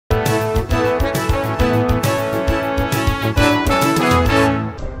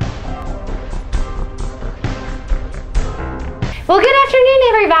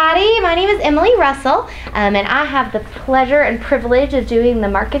everybody. My name is Emily Russell, and I have the pleasure and privilege of doing the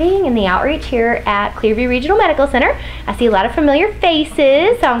marketing and the outreach here at Clearview Regional Medical Center. I see a lot of familiar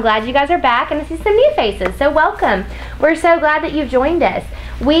faces, so I'm glad you guys are back, and I see some new faces, so welcome. We're so glad that you've joined us.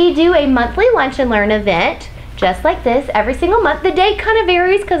 We do a monthly lunch and learn event just like this every single month. The date kind of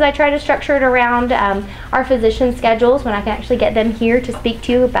varies because I try to structure it around our physician schedules when I can actually get them here to speak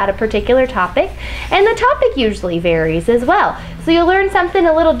to you about a particular topic, and the topic usually varies as well, so you'll learn something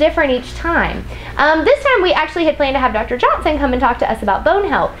a little different each time. This time we actually had planned to have Dr. Johnson come and talk to us about bone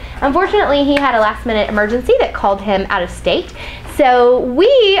health. Unfortunately, he had a last-minute emergency that called him out of state, so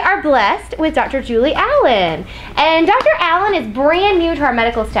we are blessed with Dr. Julie Allen. And Dr. Allen is brand new to our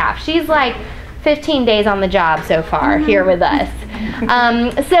medical staff. She's like 15 days on the job so far here with us.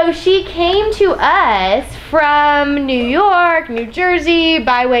 So she came to us from New York, New Jersey,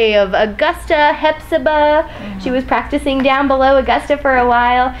 by way of Augusta, Hephzibah. She was practicing down below Augusta for a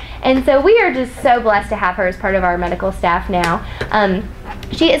while. And so we are just so blessed to have her as part of our medical staff now.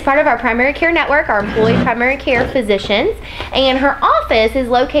 She is part of our primary care network, our employee primary care physicians, and her office is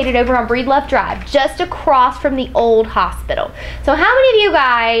located over on Breedlove Drive, just across from the old hospital. So how many of you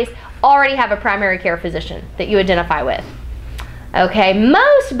guys already have a primary care physician that you identify with? Okay,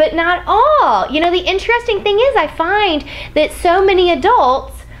 most, but not all. You know, the interesting thing is I find that so many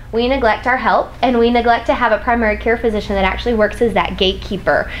adults, we neglect our health, and we neglect to have a primary care physician that actually works as that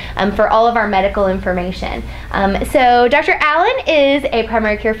gatekeeper for all of our medical information. So Dr. Allen is a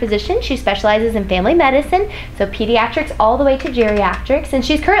primary care physician. She specializes in family medicine, so pediatrics all the way to geriatrics, and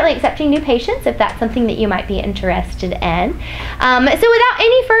she's currently accepting new patients if that's something that you might be interested in. So without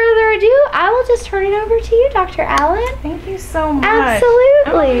any further ado, I will just turn it over to you, Dr. Allen. Thank you so much.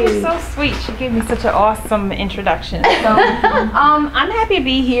 Absolutely. Oh, you're so sweet. She gave me such an awesome introduction. So I'm happy to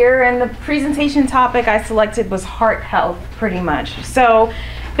be here. And the presentation topic I selected was heart health, pretty much. So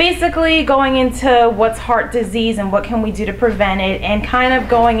basically going into what's heart disease and what can we do to prevent it, and kind of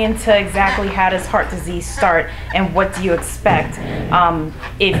going into exactly how does heart disease start and what do you expect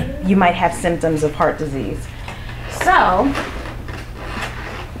if you might have symptoms of heart disease. So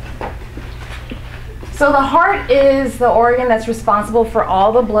the heart is the organ that's responsible for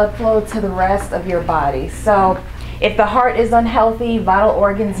all the blood flow to the rest of your body. So if the heart is unhealthy, vital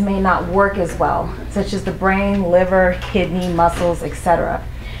organs may not work as well, such as the brain, liver, kidney, muscles, etc.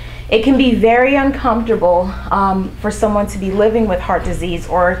 It can be very uncomfortable for someone to be living with heart disease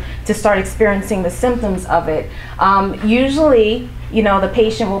or to start experiencing the symptoms of it. Usually, you know, the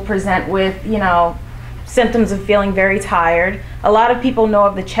patient will present with, you know, symptoms of feeling very tired. A lot of people know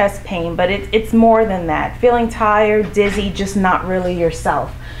of the chest pain, but it's more than that. Feeling tired, dizzy, just not really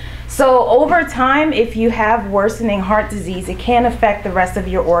yourself. So over time, if you have worsening heart disease, it can affect the rest of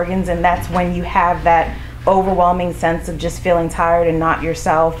your organs, and that's when you have that overwhelming sense of just feeling tired and not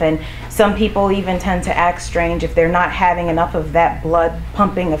yourself. And some people even tend to act strange if they're not having enough of that blood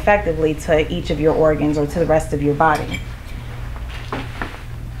pumping effectively to each of your organs or to the rest of your body.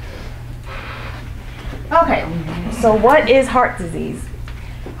 Okay, so what is heart disease?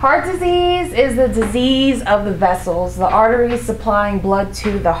 Heart disease is the disease of the vessels, the arteries supplying blood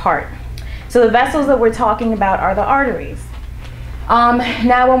to the heart. So the vessels that we're talking about are the arteries.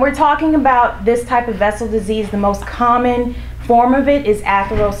 Now when we're talking about this type of vessel disease, the most common form of it is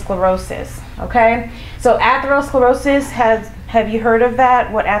atherosclerosis, okay? So atherosclerosis, have you heard of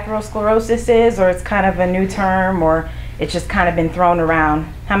that, what atherosclerosis is, or it's kind of a new term, or it's just kind of been thrown around?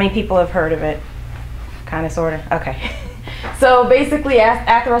 How many people have heard of it? Kind of, sort of, okay. So basically,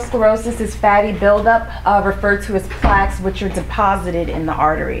 atherosclerosis is fatty buildup referred to as plaques, which are deposited in the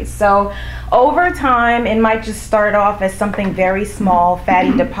arteries. So over time, it might just start off as something very small,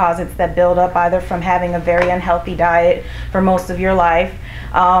 fatty deposits that build up either from having a very unhealthy diet for most of your life,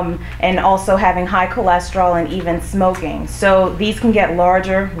 and also having high cholesterol and even smoking. So these can get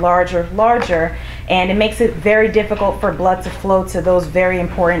larger, larger, larger, and it makes it very difficult for blood to flow to those very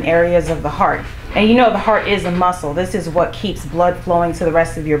important areas of the heart. And you know the heart is a muscle. This is what keeps blood flowing to the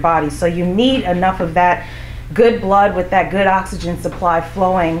rest of your body. So you need enough of that good blood with that good oxygen supply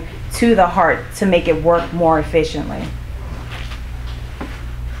flowing to the heart to make it work more efficiently.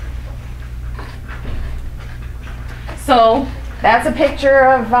 So that's a picture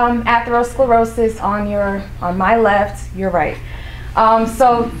of atherosclerosis on my left, your right.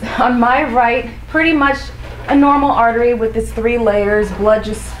 So on my right, pretty much a normal artery with its 3 layers, blood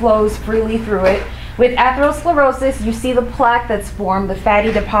just flows freely through it. With atherosclerosis, you see the plaque that's formed, the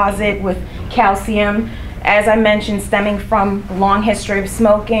fatty deposit with calcium as I mentioned, stemming from a long history of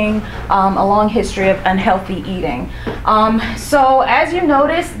smoking, a long history of unhealthy eating. So as you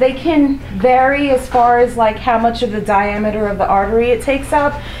notice, they can vary as far as like how much of the diameter of the artery it takes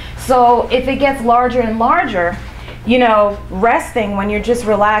up. So if it gets larger and larger, you know, resting, when you're just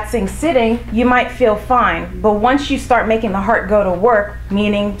relaxing, sitting, you might feel fine. But once you start making the heart go to work,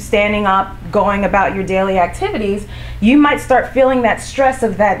 meaning standing up, going about your daily activities, you might start feeling that stress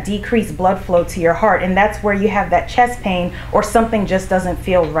of that decreased blood flow to your heart. And that's where you have that chest pain or something just doesn't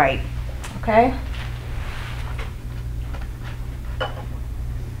feel right. Okay?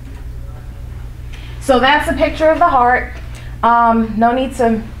 So that's a picture of the heart. No need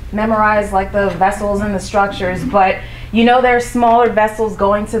to memorize like the vessels and the structures, but you know there's smaller vessels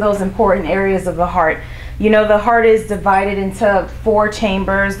going to those important areas of the heart. You know, the heart is divided into 4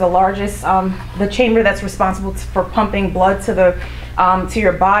 chambers. The largest, the chamber that's responsible for pumping blood to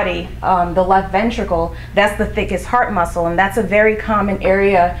your body, the left ventricle, that's the thickest heart muscle, and that's a very common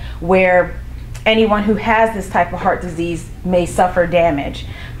area where anyone who has this type of heart disease may suffer damage,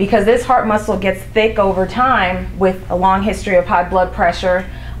 because this heart muscle gets thick over time with a long history of high blood pressure,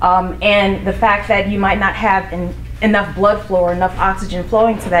 and the fact that you might not have enough blood flow or enough oxygen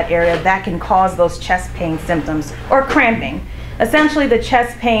flowing to that area, that can cause those chest pain symptoms or cramping. Essentially, the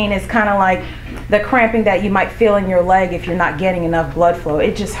chest pain is kind of like the cramping that you might feel in your leg if you're not getting enough blood flow.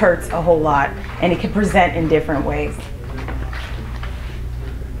 It just hurts a whole lot, and it can present in different ways.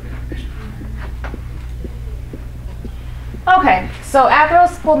 Okay, so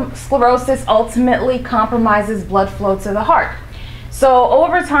atherosclerosis ultimately compromises blood flow to the heart. So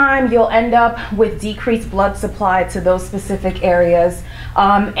over time, you'll end up with decreased blood supply to those specific areas,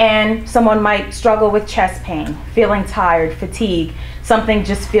 and someone might struggle with chest pain, feeling tired, fatigue, something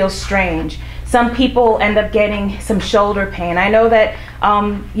just feels strange. Some people end up getting some shoulder pain. I know that,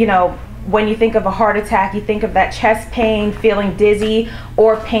 you know, when you think of a heart attack, you think of that chest pain, feeling dizzy,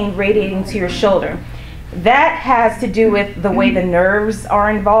 or pain radiating to your shoulder. That has to do with the way the nerves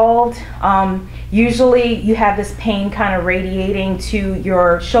are involved. Usually you have this pain kind of radiating to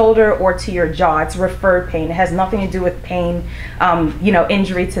your shoulder or to your jaw. It's referred pain. It has nothing to do with pain, you know,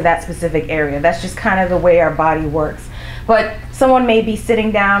 injury to that specific area. That's just kind of the way our body works. But someone may be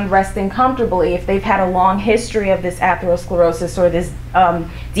sitting down, resting comfortably. If they've had a long history of this atherosclerosis or this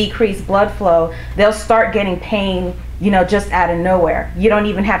decreased blood flow, they'll start getting pain, you know, just out of nowhere. You don't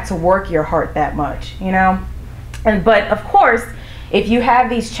even have to work your heart that much, you know. But of course, if you have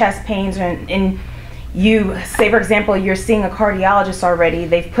these chest pains and you say, for example, you're seeing a cardiologist already,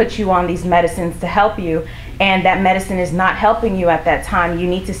 they've put you on these medicines to help you, and that medicine is not helping you at that time, you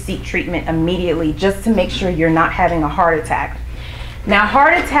need to seek treatment immediately just to make sure you're not having a heart attack. Now,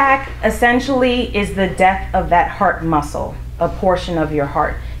 heart attack essentially is the death of that heart muscle, a portion of your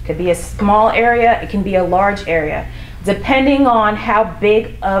heart. It could be a small area, it can be a large area, depending on how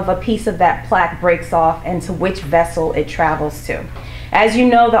big of a piece of that plaque breaks off and to which vessel it travels to. As you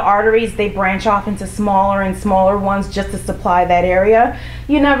know, the arteries, they branch off into smaller and smaller ones just to supply that area.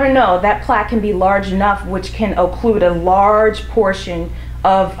 You never know, that plaque can be large enough which can occlude a large portion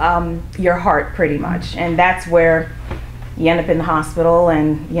of your heart pretty much, and that's where you end up in the hospital,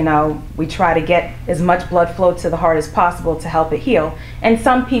 and you know, we try to get as much blood flow to the heart as possible to help it heal. And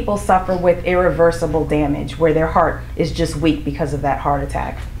some people suffer with irreversible damage where their heart is just weak because of that heart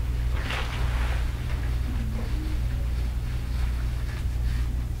attack.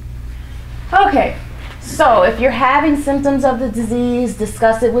 Okay, so if you're having symptoms of the disease,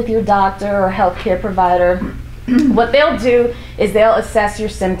 discuss it with your doctor or healthcare provider. What they'll do is they'll assess your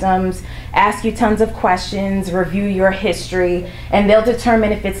symptoms, ask you tons of questions, review your history, and they'll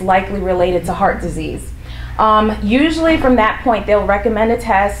determine if it's likely related to heart disease. Usually from that point, they'll recommend a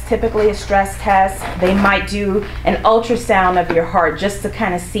test, typically a stress test. They might do an ultrasound of your heart just to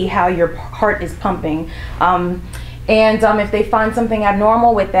kind of see how your heart is pumping. If they find something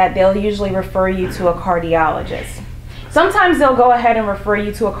abnormal with that, they'll usually refer you to a cardiologist. Sometimes they'll go ahead and refer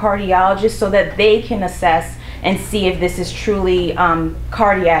you to a cardiologist so that they can assess and see if this is truly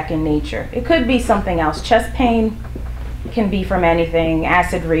cardiac in nature. It could be something else. Chest pain can be from anything,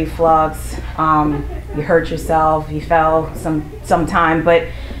 acid reflux, you hurt yourself, you fell sometime, but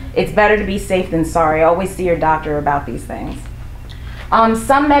it's better to be safe than sorry. Always see your doctor about these things.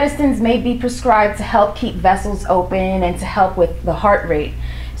 Some medicines may be prescribed to help keep vessels open and to help with the heart rate.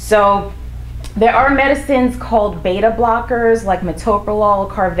 So there are medicines called beta blockers like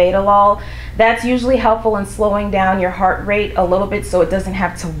metoprolol, carvedilol. That's usually helpful in slowing down your heart rate a little bit so it doesn't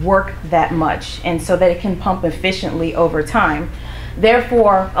have to work that much and so that it can pump efficiently over time.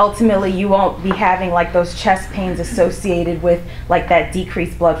 Therefore, ultimately, you won't be having like those chest pains associated with like that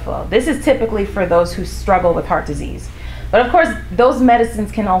decreased blood flow. This is typically for those who struggle with heart disease. But of course, those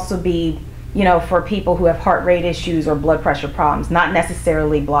medicines can also be, you know, for people who have heart rate issues or blood pressure problems, not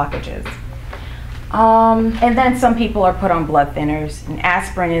necessarily blockages. And then some people are put on blood thinners, and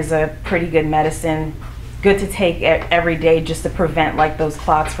aspirin is a pretty good medicine, good to take every day just to prevent like those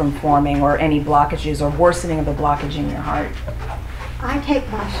clots from forming or any blockages or worsening of the blockage in your heart. I take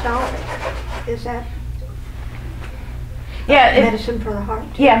Bostolic. Is that medicine for the heart?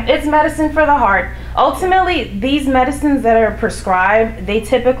 Yeah, it's medicine for the heart. Ultimately, these medicines that are prescribed, they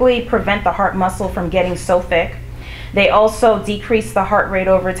typically prevent the heart muscle from getting so thick. They also decrease the heart rate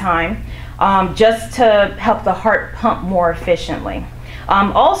over time, just to help the heart pump more efficiently.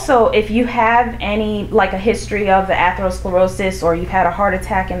 Also, if you have any, like a history of the atherosclerosis or you've had a heart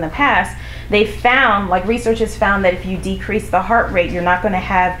attack in the past, they found, like researchers found, that if you decrease the heart rate, you're not going to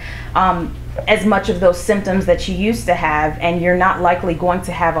have as much of those symptoms that you used to have, and you're not likely going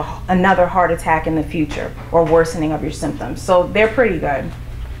to have another heart attack in the future or worsening of your symptoms. So they're pretty good.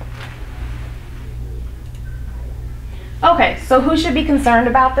 Okay, so who should be concerned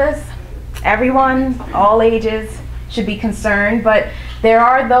about this? Everyone, all ages should be concerned, but there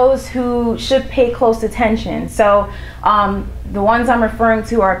are those who should pay close attention. So the ones I'm referring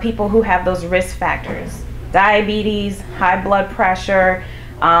to are people who have those risk factors: diabetes, high blood pressure,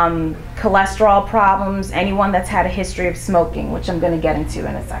 cholesterol problems, anyone that's had a history of smoking, which I'm going to get into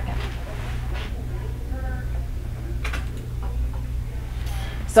in a second.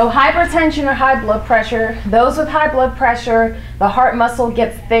 So hypertension or high blood pressure, those with high blood pressure, the heart muscle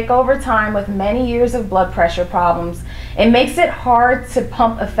gets thick over time with many years of blood pressure problems. It makes it hard to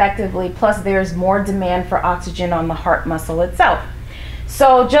pump effectively, plus there's more demand for oxygen on the heart muscle itself.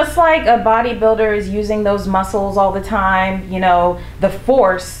 So just like a bodybuilder is using those muscles all the time, you know, the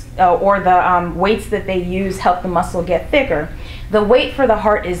force or the weights that they use help the muscle get thicker. The weight for the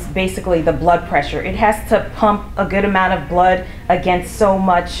heart is basically the blood pressure. It has to pump a good amount of blood against so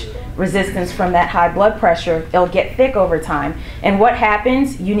much resistance from that high blood pressure. It'll get thick over time. And what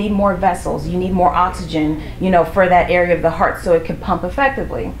happens? You need more vessels. You need more oxygen, you know, for that area of the heart so it can pump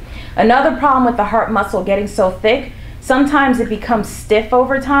effectively. Another problem with the heart muscle getting so thick, sometimes it becomes stiff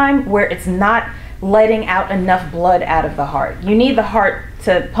over time where it's not letting out enough blood out of the heart. You need the heart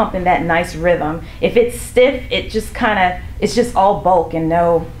to pump in that nice rhythm. If it's stiff, it just it's just all bulk and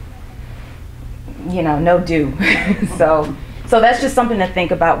no, you know, no dew. So that's just something to think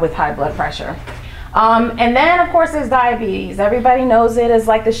about with high blood pressure. And then of course there's diabetes. Everybody knows it as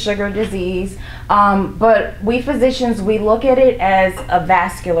like the sugar disease, but we physicians, we look at it as a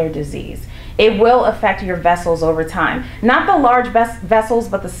vascular disease. It will affect your vessels over time. Not the large vessels,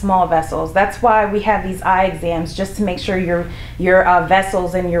 but the small vessels. That's why we have these eye exams, just to make sure your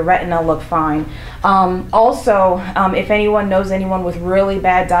vessels and your retina look fine. Also, if anyone knows anyone with really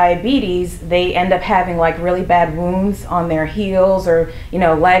bad diabetes, they end up having like really bad wounds on their heels or, you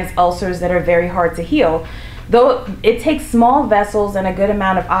know, legs, ulcers that are very hard to heal. Though it takes small vessels and a good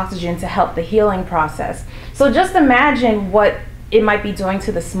amount of oxygen to help the healing process. So just imagine what it might be doing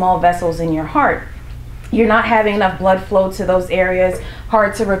to the small vessels in your heart. You're not having enough blood flow to those areas,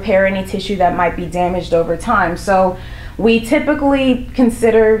 hard to repair any tissue that might be damaged over time. So we typically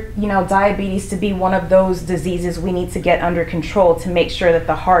consider, you know, diabetes to be one of those diseases we need to get under control to make sure that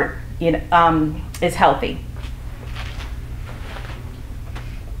the heart, you know, is healthy.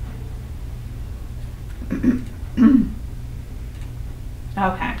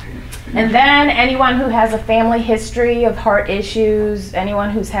 Okay. And then anyone who has a family history of heart issues,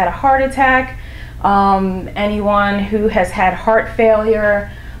 anyone who's had a heart attack, anyone who has had heart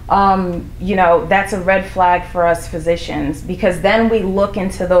failure, you know, that's a red flag for us physicians, because then we look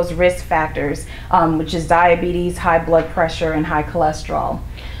into those risk factors, which is diabetes, high blood pressure, and high cholesterol.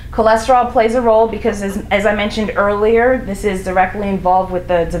 Cholesterol plays a role because, as I mentioned earlier, this is directly involved with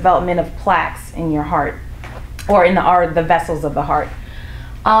the development of plaques in your heart, or in the vessels of the heart.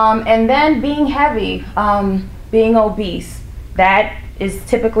 And then being heavy, being obese, that is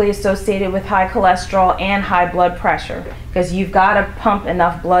typically associated with high cholesterol and high blood pressure, because you've got to pump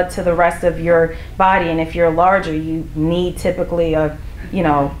enough blood to the rest of your body, and if you're larger, you need typically a, you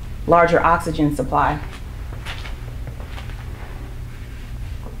know, larger oxygen supply.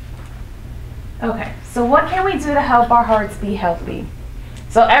 Okay, so what can we do to help our hearts be healthy?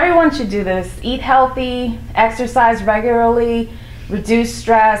 So everyone should do this. Eat healthy, exercise regularly, reduce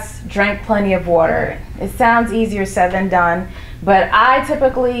stress, drink plenty of water. It sounds easier said than done, but I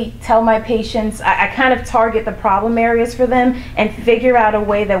typically tell my patients, I kind of target the problem areas for them and figure out a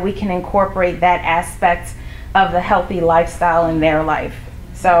way that we can incorporate that aspect of the healthy lifestyle in their life.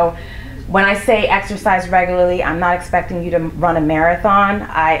 So when I say exercise regularly, I'm not expecting you to run a marathon.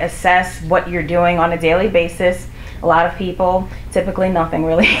 I assess what you're doing on a daily basis. A lot of people, typically nothing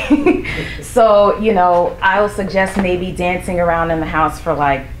really. So, you know, I'll suggest maybe dancing around in the house for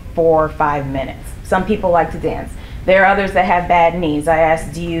like 4 or 5 minutes. Some people like to dance. There are others that have bad knees. I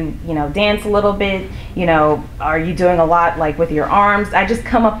ask, do you dance a little bit? You know, are you doing a lot like with your arms? I just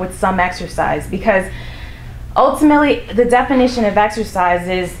come up with some exercise, because ultimately the definition of exercise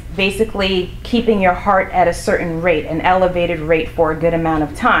is basically keeping your heart at a certain rate, an elevated rate for a good amount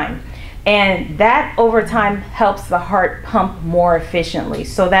of time. And that over time helps the heart pump more efficiently,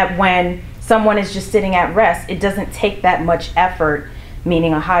 so that when someone is just sitting at rest, it doesn't take that much effort,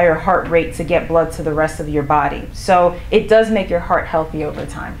 meaning a higher heart rate, to get blood to the rest of your body. So it does make your heart healthy over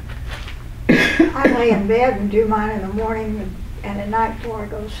time. I lay in bed and do mine in the morning and at night before I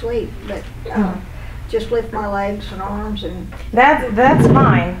go to sleep, but just lift my legs and arms, and that's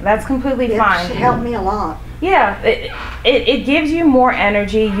fine. That's completely fine. It's helped me a lot. Yeah, it gives you more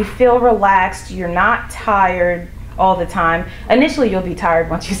energy. You feel relaxed. You're not tired all the time. Initially, you'll be tired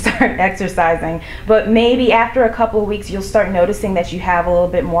once you start exercising, but maybe after a couple of weeks, you'll start noticing that you have a little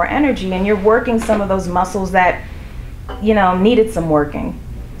bit more energy, and you're working some of those muscles that, you know, needed some working.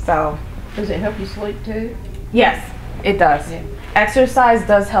 So, does it help you sleep too? Yes, it does. Yeah. Exercise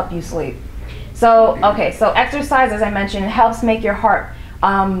does help you sleep. So, okay, so exercise, as I mentioned, helps make your heart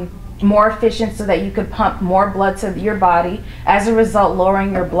more efficient, so that you could pump more blood to your body, as a result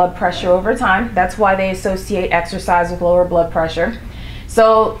lowering your blood pressure over time. That's why they associate exercise with lower blood pressure.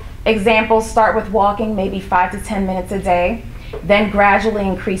 So examples: start with walking, maybe 5 to 10 minutes a day, then gradually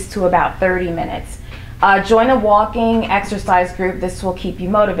increase to about 30 minutes. Join a walking exercise group. This will keep you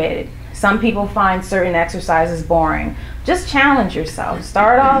motivated. Some people find certain exercises boring. Just challenge yourself.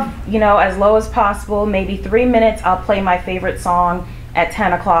 Start off, you know, as low as possible, maybe 3 minutes. I'll play my favorite song at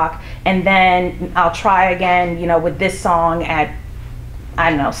 10 o'clock, and then I'll try again, you know, with this song at, I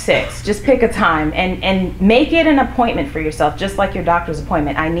don't know, 6. Just pick a time and make it an appointment for yourself, just like your doctor's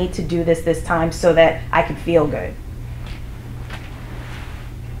appointment. I need to do this time so that I can feel good.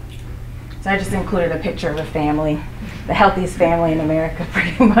 So I just included a picture of a family, the healthiest family in America,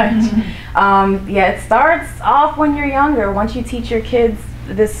 pretty much. Yeah, it starts off when you're younger. Once you teach your kids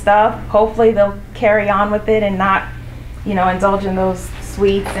this stuff, hopefully they'll carry on with it and not, you know, indulge in those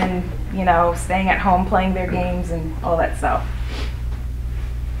sweets and, you know, staying at home playing their games and all that stuff.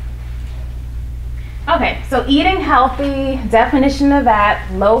 Okay, so eating healthy, definition of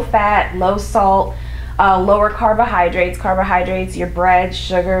that: low fat, low salt, lower carbohydrates. Carbohydrates, your bread,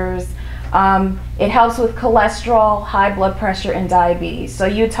 sugars. It helps with cholesterol, high blood pressure, and diabetes. So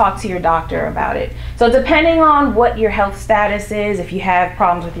you talk to your doctor about it. So depending on what your health status is, if you have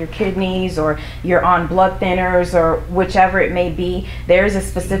problems with your kidneys, or you're on blood thinners, or whichever it may be, there's a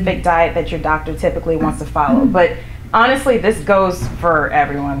specific diet that your doctor typically wants to follow. But honestly, this goes for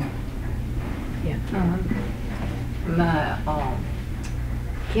everyone. Yeah. My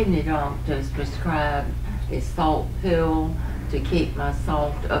kidney doctor's prescribed a salt pill to keep my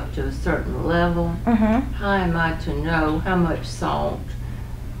salt up to a certain level. How am I to know how much salt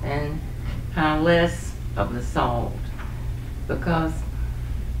and how less of the salt? Because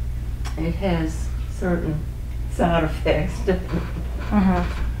it has certain side effects.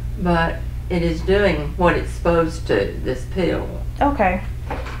 But it is doing what it's supposed to, this pill. Okay.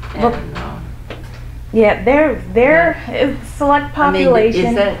 And, yeah, they're a select population. I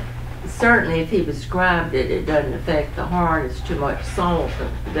mean, is that, certainly if he prescribed it, it doesn't affect the heart. It's too much salt,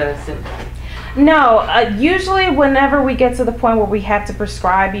 does it? No, usually whenever we get to the point where we have to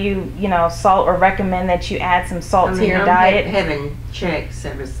prescribe you, you know, salt, or recommend that you add some salt to your diet. Having checks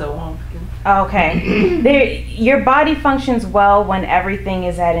every so often. Okay. Your body functions well when everything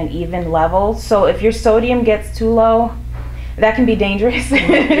is at an even level. So if your sodium gets too low, that can be dangerous.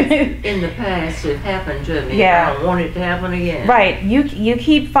 In the past, it happened to me. Yeah. I don't want it to happen again. Right. You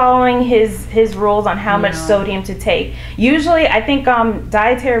keep following his rules on how much sodium to take. Usually, I think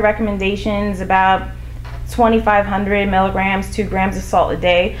dietary recommendations about 2,500 milligrams, 2 grams of salt a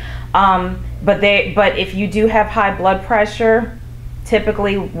day. But if you do have high blood pressure,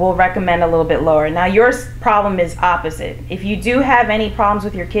 typically we'll recommend a little bit lower. Now, your problem is opposite. If you do have any problems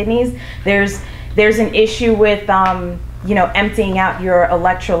with your kidneys, there's an issue with you know, emptying out your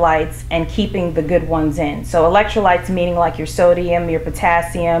electrolytes and keeping the good ones in. So electrolytes meaning like your sodium, your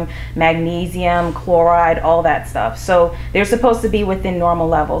potassium, magnesium, chloride, all that stuff. So they're supposed to be within normal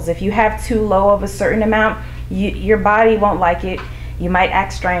levels. If you have too low of a certain amount, your body won't like it. You might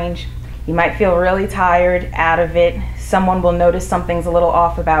act strange. You might feel really tired, out of it. Someone will notice something's a little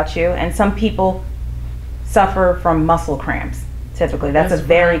off about you. And some people suffer from muscle cramps. Typically, that's a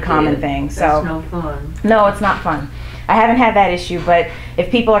very common thing. So that's no fun. No, it's not fun. I haven't had that issue, but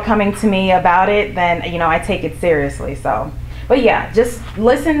if people are coming to me about it, then I take it seriously. So, but yeah, just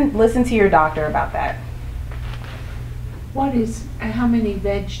listen to your doctor about that. How many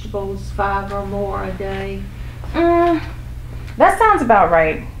vegetables, 5 or more a day? That sounds about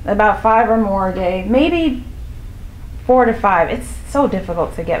right. About 5 or more a day, maybe 4 to 5. It's so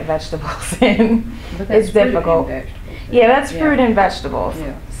difficult to get vegetables in. It's difficult. Yeah, that's fruit and vegetables.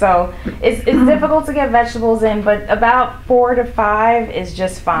 Yeah. So it's difficult to get vegetables in, but about 4 to 5 is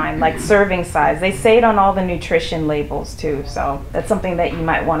just fine, like serving size. They say it on all the nutrition labels too, so that's something that you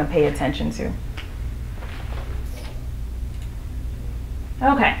might want to pay attention to.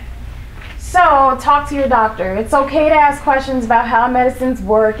 Okay, so talk to your doctor. It's okay to ask questions about how medicines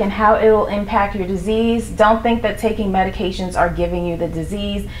work and how it will impact your disease. Don't think that taking medications are giving you the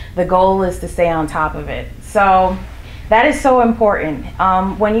disease. The goal is to stay on top of it. So that is so important.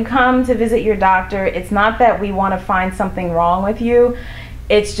 When you come to visit your doctor, it's not that we want to find something wrong with you.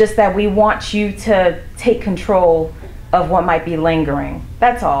 It's just that we want you to take control of what might be lingering.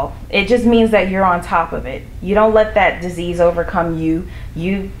 That's all. It just means that you're on top of it. You don't let that disease overcome you.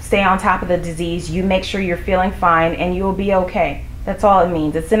 You stay on top of the disease. You make sure you're feeling fine and you will be okay. That's all it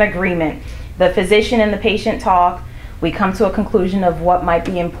means. It's an agreement. The physician and the patient talk. We come to a conclusion of what might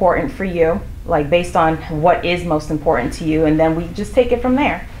be important for you, like based on what is most important to you, and then we just take it from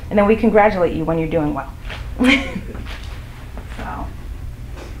there. And then we congratulate you when you're doing well. So.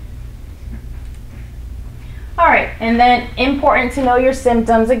 All right, and then important to know your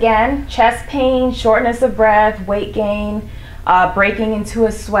symptoms again: chest pain, shortness of breath, weight gain, breaking into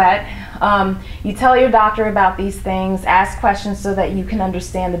a sweat. You tell your doctor about these things, ask questions so that you can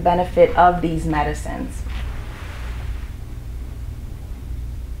understand the benefit of these medicines.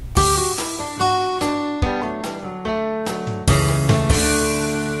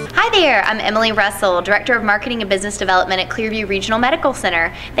 Hi there, I'm Emily Russell, Director of Marketing and Business Development at Clearview Regional Medical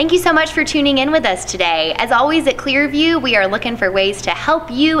Center. Thank you so much for tuning in with us today. As always at Clearview, we are looking for ways to help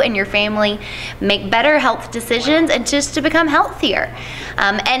you and your family make better health decisions and just to become healthier.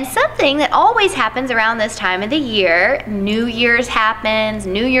 And something that always happens around this time of the year, New Year's happens,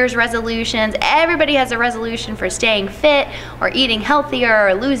 New Year's resolutions, everybody has a resolution for staying fit or eating healthier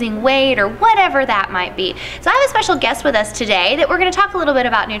or losing weight or whatever that might be. So I have a special guest with us today that we're going to talk a little bit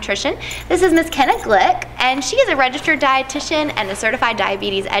about nutrition. This is Ms. Kenna Glick, and she is a registered dietitian and a certified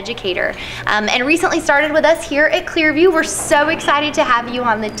diabetes educator, and recently started with us here at Clearview. We're so excited to have you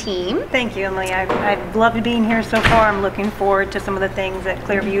on the team. Thank you, Emily. I've loved being here so far. I'm looking forward to some of the things that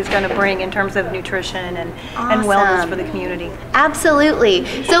Clearview is going to bring in terms of nutrition and wellness for the community. Absolutely.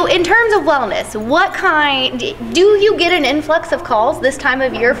 So in terms of wellness, what kind, do you get an influx of calls this time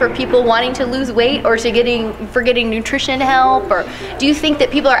of year for people wanting to lose weight or for getting nutrition help, or do you think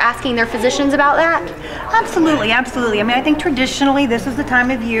that people are asking their physicians about that? Absolutely, absolutely. I mean, I think traditionally this is the time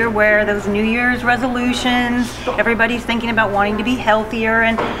of year where those New Year's resolutions, everybody's thinking about wanting to be healthier,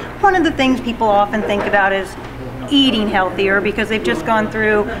 and one of the things people often think about is eating healthier because they've just gone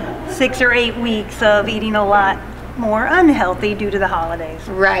through 6 or 8 weeks of eating a lot more unhealthy due to the holidays.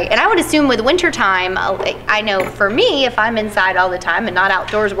 Right, and I would assume with winter time, I know for me, if I'm inside all the time and not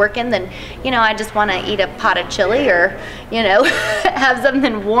outdoors working, then, I just want to eat a pot of chili or, have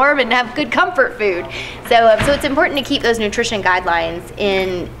something warm and have good comfort food. So it's important to keep those nutrition guidelines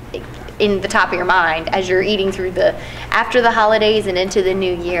in the top of your mind as you're eating through after the holidays and into the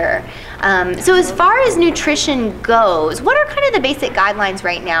new year. So as far as nutrition goes, what are kind of the basic guidelines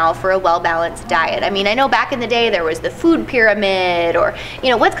right now for a well-balanced diet? I mean, I know back in the day there was the food pyramid, or,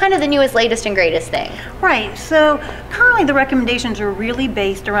 what's kind of the newest, latest, and greatest thing? Right, so currently the recommendations are really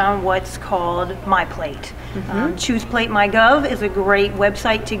based around what's called My Plate. ChoosePlate.gov is a great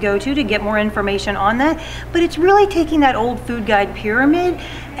website to go to get more information on that, but it's really taking that old food guide pyramid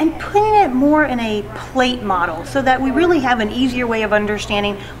and putting it more in a plate model so that we really have an easier way of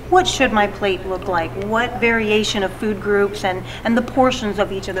understanding what should my plate look like, what variation of food groups and the portions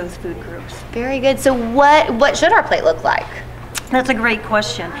of each of those food groups. Very good. So what should our plate look like? That's a great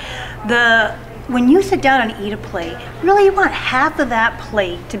question. When you sit down and eat a plate, really you want half of that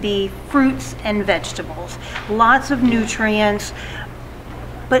plate to be fruits and vegetables. Lots of nutrients,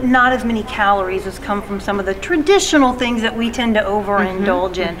 but not as many calories as come from some of the traditional things that we tend to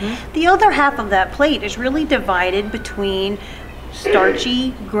overindulge in. The other half of that plate is really divided between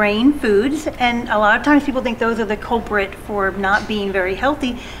starchy grain foods, and a lot of times people think those are the culprit for not being very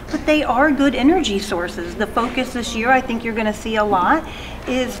healthy, but they are good energy sources. The focus this year, I think you're going to see a lot,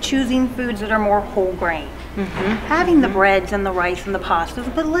 is choosing foods that are more whole grain. Having the breads and the rice and the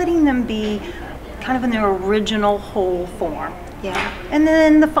pastas, but letting them be kind of in their original whole form. Yeah. And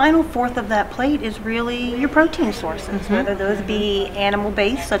then the final fourth of that plate is really your protein sources, whether those be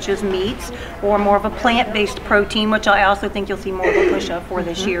animal-based, such as meats, or more of a plant-based protein, which I also think you'll see more of a push-up for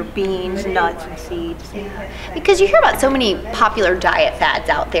this year, beans, nuts, and seeds. Because you hear about so many popular diet fads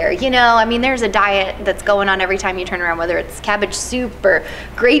out there. You know, I mean, there's a diet that's going on every time you turn around, whether it's cabbage soup or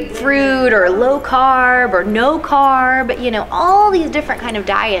grapefruit or low carb or no carb, you know, all these different kind of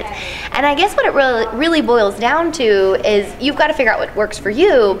diets. And I guess what it really boils down to is you've got to figure out what works for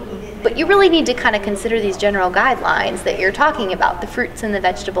you, but you really need to kind of consider these general guidelines that you're talking about, the fruits and the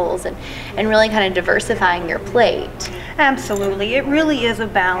vegetables, and really kind of diversifying your plate. Absolutely. It really is a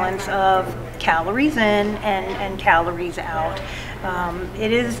balance of calories in and calories out.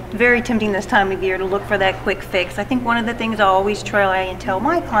 It is very tempting this time of year to look for that quick fix. I think one of the things I always try and tell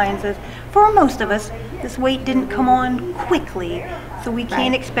my clients is, for most of us, this weight didn't come on quickly, so we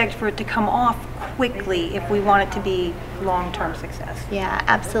can't expect for it to come off quickly if we want it to be long-term success. Yeah,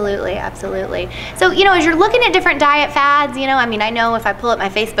 absolutely, absolutely. So, you know, as you're looking at different diet fads, you know, I mean, I know if I pull up my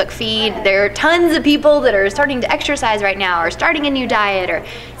Facebook feed, there are tons of people that are starting to exercise right now, or starting a new diet, or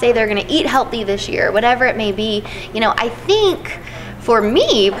say they're going to eat healthy this year, whatever it may be. You know, I think for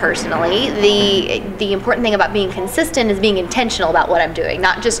me personally, the important thing about being consistent is being intentional about what I'm doing,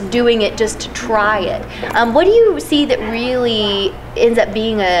 not just doing it just to try it. What do you see that really ends up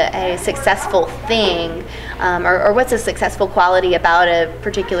being a successful thing, or what's a successful quality about a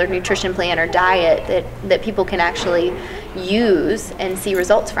particular nutrition plan or diet that people can actually use and see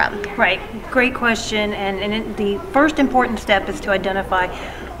results from? Right, great question. And the first important step is to identify,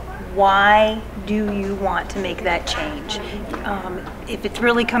 why do you want to make that change? If it's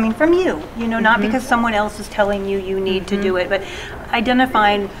really coming from you, you know, not because someone else is telling you you need to do it, but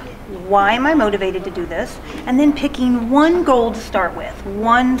identifying, why am I motivated to do this? And then picking one goal to start with,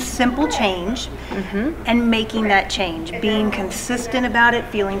 one simple change, and making that change, being consistent about it,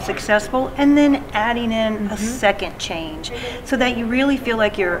 feeling successful, and then adding in a second change, so that you really feel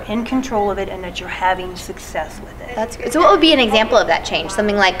like you're in control of it and that you're having success with it. That's great. So what would be an example of that change?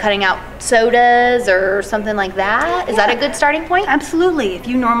 Something like cutting out sodas or something like that? Is that a good starting point? Absolutely. If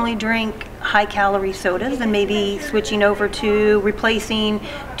you normally drink high-calorie sodas, then maybe switching over to replacing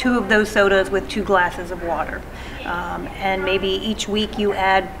 2 of those sodas with 2 glasses of water. And maybe each week you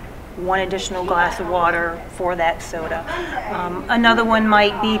add 1 additional glass of water for that soda. Another one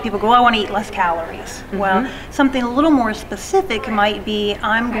might be, people go, I want to eat less calories. Well, something a little more specific might be,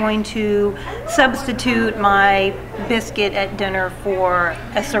 I'm going to substitute my biscuit at dinner for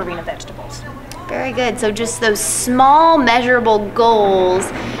a serving of vegetables. Very good. So just those small measurable goals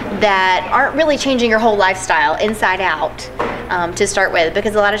that aren't really changing your whole lifestyle inside out to start with,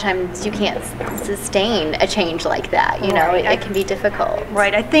 because a lot of times you can't sustain a change like that. You know, it can be difficult.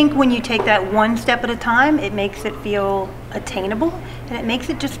 Right. I think when you take that one step at a time, it makes it feel attainable, and it makes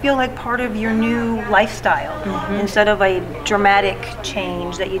it just feel like part of your new lifestyle instead of a dramatic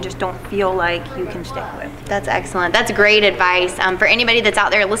change that you just don't feel like you can stick with. That's excellent. That's great advice. For anybody that's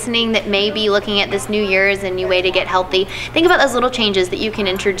out there listening that may be looking at this New Year's as a new way to get healthy, think about those little changes that you can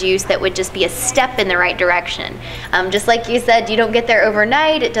introduce that would just be a step in the right direction. Just like you said, you don't get there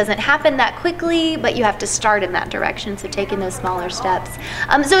overnight. It doesn't happen that quickly, but you have to start in that direction, so taking those smaller steps.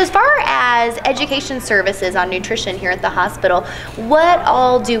 So as far as education services on nutrition here at the hospital, what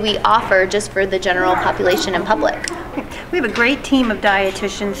all do we offer just for the general population and public? We have a great team of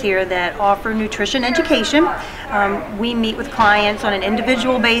dietitians here that offer nutrition education. We meet with clients on an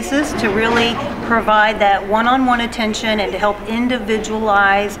individual basis to really provide that one-on-one attention and to help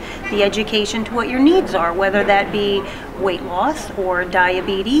individualize the education to what your needs are, whether that be weight loss or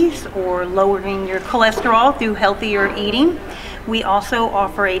diabetes or lowering your cholesterol through healthier eating. We also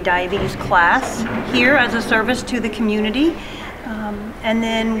offer a diabetes class here as a service to the community. And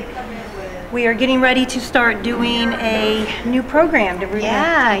then we are getting ready to start doing a new program to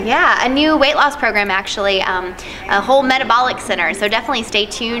a new weight loss program, actually, a whole metabolic center. So definitely stay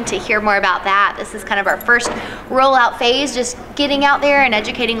tuned to hear more about that. This is kind of our first rollout phase, just getting out there and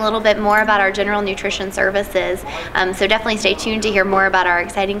educating a little bit more about our general nutrition services. So definitely stay tuned to hear more about our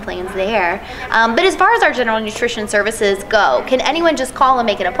exciting plans there. But as far as our general nutrition services go, can anyone just call and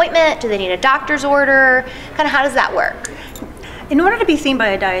make an appointment? Do they need a doctor's order? Kind of how does that work? In order to be seen by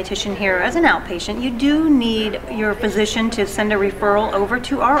a dietitian here as an outpatient, you do need your physician to send a referral over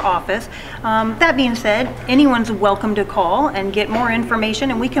to our office. That being said, anyone's welcome to call and get more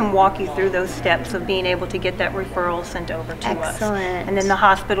information, and we can walk you through those steps of being able to get that referral sent over to us. Excellent. And then the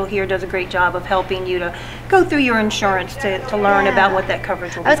hospital here does a great job of helping you to go through your insurance to learn about what that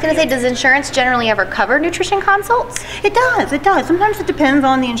coverage will be. I was going to say, does insurance generally ever cover nutrition consults? It does, it does. Sometimes it depends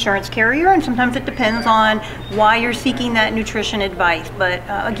on the insurance carrier, and sometimes it depends on why you're seeking that nutrition advice. But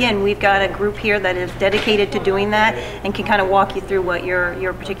again, we've got a group here that is dedicated to doing that and can kind of walk you through what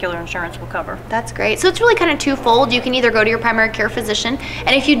your particular insurance will cover. That's great. So it's really kind of twofold. You can either go to your primary care physician,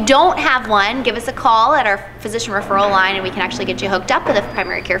 and if you don't have one, give us a call at our physician referral line and we can actually get you hooked up with a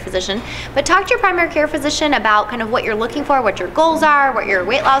primary care physician. But talk to your primary care physician about kind of what you're looking for, what your goals are, what your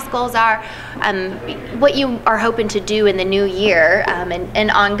weight loss goals are, what you are hoping to do in the new year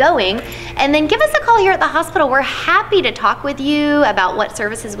and ongoing. And then give us a call here at the hospital. We're happy to talk with you about what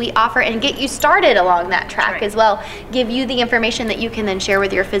services we offer and get you started along that track as well. Give you the information that you can then share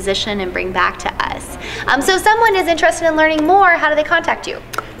with your physician and bring back to us. So if someone is interested in learning more, how do they contact you?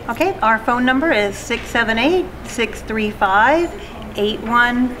 Okay, our phone number is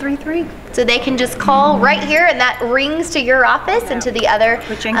 678-635-8133. So they can just call right here and that rings to your office and to the other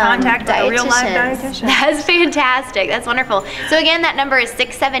Put you in contact with a real live dietitian. That's fantastic. That's wonderful. So again, that number is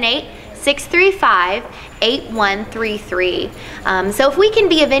 678-635-8133. So if we can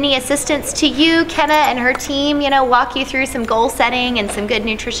be of any assistance to you, Kenna and her team, walk you through some goal setting and some good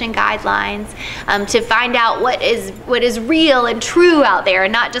nutrition guidelines to find out what is real and true out there,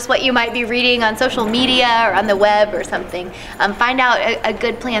 and not just what you might be reading on social media or on the web or something. Find out a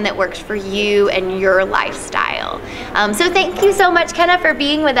good plan that works for you and your lifestyle. So thank you so much, Kenna, for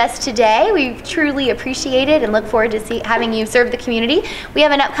being with us today. We truly appreciate it and look forward to having you serve the community. We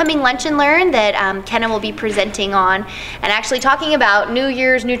have an upcoming Lunch and Learn that Kenna will be presenting on and actually talking about New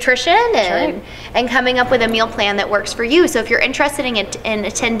Year's nutrition and coming up with a meal plan that works for you. So if you're interested in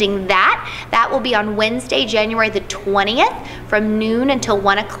attending that will be on Wednesday, January the 20th from noon until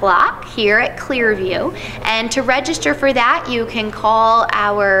 1 o'clock here at Clearview. And to register for that, you can call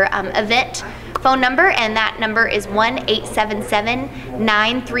our event phone number, and that number is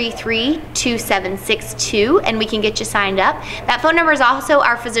 1-877-933-2762, and we can get you signed up. That phone number is also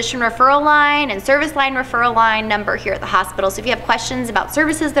our physician referral line and service line referral line number here at the hospital. So if you have questions about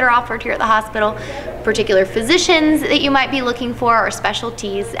services that are offered here at the hospital, particular physicians that you might be looking for, or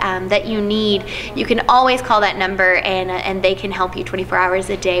specialties that you need, you can always call that number and they can help you 24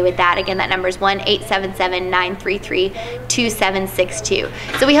 hours a day with that. Again, that number is 1-877-933-2762.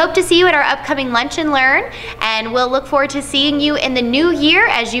 So we hope to see you at our upcoming Lunch and Learn, and we'll look forward to seeing you in the new year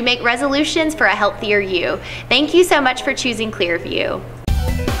as you make resolutions for a healthier you. Thank you so much for choosing Clearview.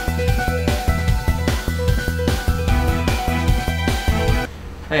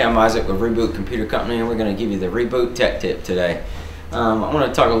 Hey, I'm Isaac with Reboot Computer Company, and we're going to give you the Reboot Tech Tip today. I want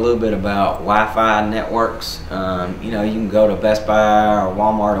to talk a little bit about Wi-Fi networks. You can go to Best Buy or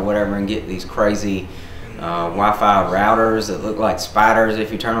Walmart or whatever and get these crazy Wi-Fi routers that look like spiders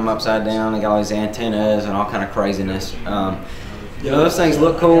if you turn them upside down. They got all these antennas and all kind of craziness. Those things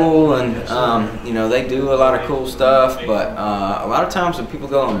look cool, and they do a lot of cool stuff, but a lot of times when people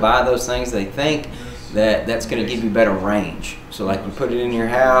go and buy those things, they think that that's going to give you better range. So like you put it in your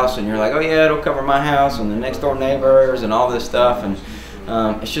house and you're like, oh yeah, it'll cover my house and the next door neighbors and all this stuff, and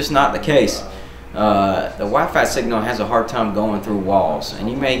it's just not the case. The Wi-Fi signal has a hard time going through walls, and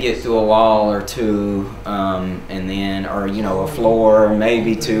you may get through a wall or two, and then, or a floor,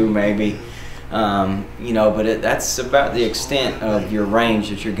 maybe two, maybe, but that's about the extent of your range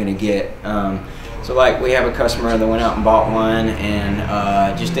that you're going to get. So like we have a customer that went out and bought one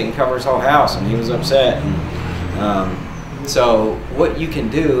and just didn't cover his whole house, and he was upset. And, so what you can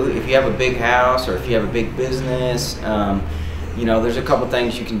do if you have a big house or if you have a big business, there's a couple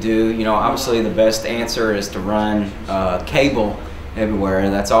things you can do. Obviously the best answer is to run cable everywhere.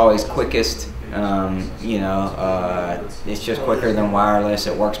 That's always quickest. It's just quicker than wireless.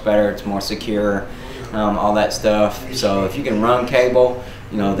 It works better. It's more secure. All that stuff. So if you can run cable,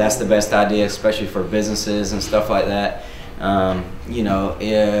 that's the best idea, especially for businesses and stuff like that.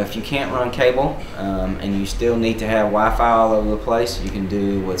 If you can't run cable and you still need to have Wi-Fi all over the place, you can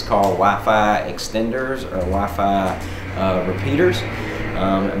do what's called Wi-Fi extenders or Wi-Fi repeaters.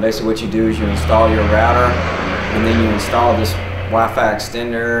 And basically what you do is you install your router, and then you install this Wi-Fi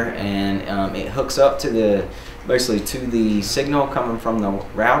extender, and it hooks up to the signal coming from the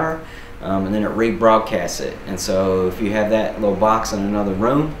router, and then it rebroadcasts it. And so if you have that little box in another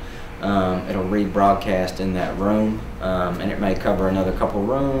room, it'll rebroadcast in that room, and it may cover another couple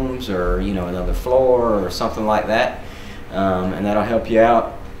rooms or another floor or something like that. and that'll help you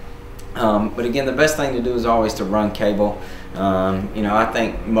out. But again, the best thing to do is always to run cable. You know, I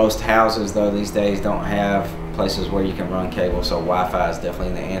think most houses though these days don't have places where you can run cable, so Wi-Fi is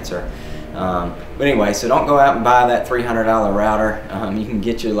definitely the answer. But anyway, so don't go out and buy that $300 router. You can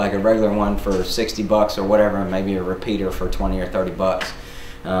get you like a regular one for 60 bucks or whatever, and maybe a repeater for 20 or 30 bucks,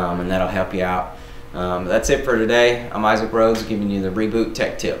 and that'll help you out. That's it for today. I'm Isaac Rhodes, giving you the Reboot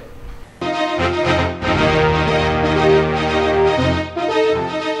Tech Tip.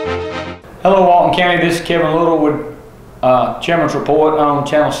 Hello Walton County, this is Kevin Littlewood, Chairman's Report on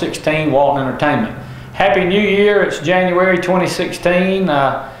Channel 16, Walton Entertainment. Happy New Year, it's January 2016.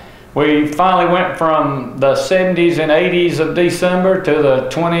 We finally went from the 70s and 80s of December to the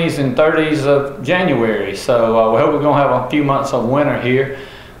 20s and 30s of January. So we hope we're going to have a few months of winter here.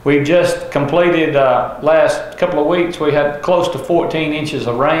 We've just completed, last couple of weeks, we had close to 14 inches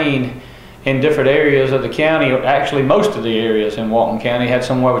of rain in different areas of the county. Actually, most of the areas in Walton County had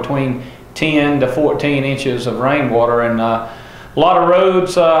somewhere between 10 to 14 inches of rainwater, and a lot of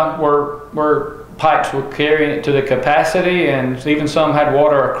roads pipes were carrying it to the capacity, and even some had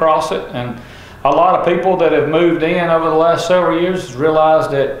water across it. And a lot of people that have moved in over the last several years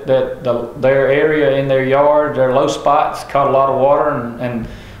realized that their area in their yard, their low spots, caught a lot of water, and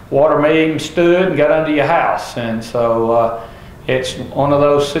water may even stood and got under your house. And so it's one of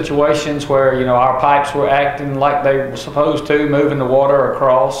those situations where, you know, our pipes were acting like they were supposed to, moving the water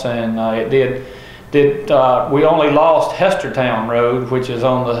across, and we only lost Hestertown Road, which is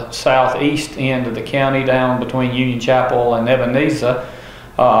on the southeast end of the county, down between Union Chapel and Ebenezer.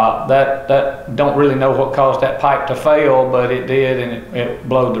 That don't really know what caused that pipe to fail, but it did, and it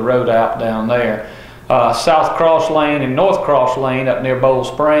blowed the road out down there. South Cross Lane and North Cross Lane up near Bowl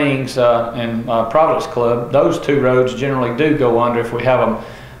Springs and Providence Club, those two roads generally do go under if we have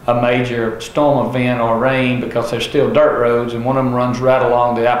a major storm event or rain, because they're still dirt roads, and one of them runs right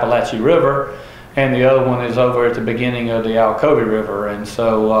along the Appalachian River, and the other one is over at the beginning of the Alcovy River. And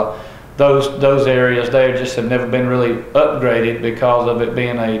so those areas there just have never been really upgraded because of it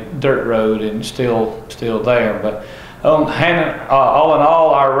being a dirt road and still there. But all in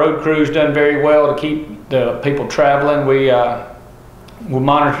all, our road crew's done very well to keep the people traveling. We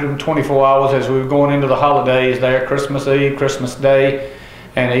monitored them 24 hours as we were going into the holidays there, Christmas Eve, Christmas Day,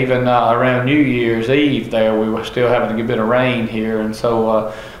 and even around New Year's Eve there, we were still having a good bit of rain here. And so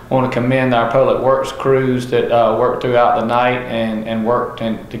I want to commend our public works crews that worked throughout the night and worked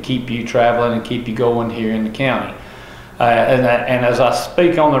to keep you traveling and keep you going here in the county. And as I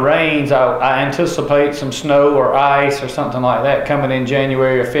speak on the rains, I anticipate some snow or ice or something like that coming in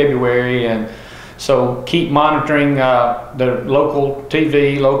January or February, and so keep monitoring the local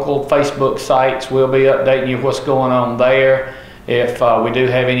TV, local Facebook sites. We'll be updating you what's going on there if we do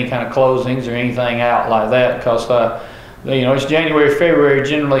have any kind of closings or anything out like that, because you know, it's January, February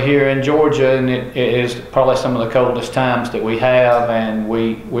generally here in Georgia, and it is probably some of the coldest times that we have, and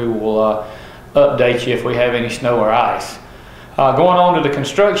we will update you if we have any snow or ice. Going on to the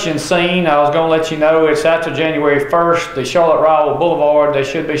construction scene, I was going to let you know it's after January 1st, the Charlotte-Rowell Boulevard, they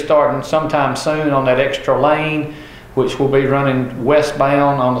should be starting sometime soon on that extra lane, which will be running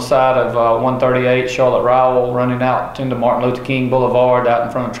westbound on the side of 138 Charlotte-Rowell, running out into Martin Luther King Boulevard out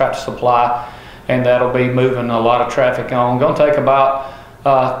in front of Tractor Supply, and that'll be moving a lot of traffic on. Going to take about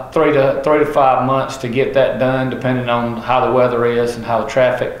 3 to 5 months to get that done, depending on how the weather is and how the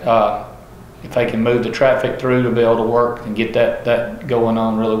traffic, if they can move the traffic through to be able to work and get that going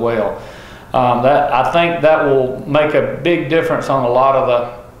on really well. I think that will make a big difference on a lot of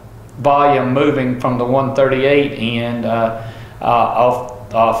the volume moving from the 138 end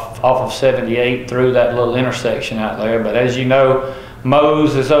off of 78 through that little intersection out there. But as you know,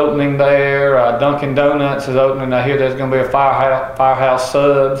 Moe's is opening there, Dunkin' Donuts is opening. I hear there's going to be a Firehouse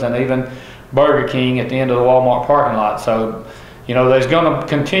Subs, and even Burger King at the end of the Walmart parking lot. So, you know, there's going to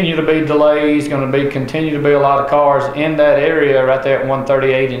continue to be delays, continue to be a lot of cars in that area right there at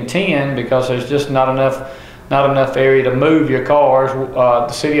 138 and 10, because there's just not enough area to move your cars.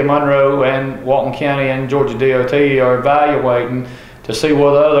 The City of Monroe and Walton County and Georgia DOT are evaluating to see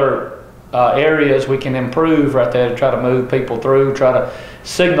what other areas we can improve right there to try to move people through, try to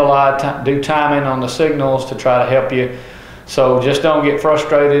signalize, do timing on the signals to try to help you. So just don't get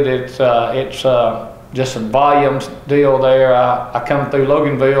frustrated. It's just a volumes deal there. I come through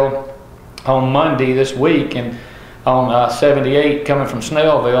Loganville on Monday this week, and on 78 coming from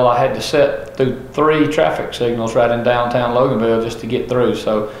Snellville, I had to set through 3 traffic signals right in downtown Loganville just to get through.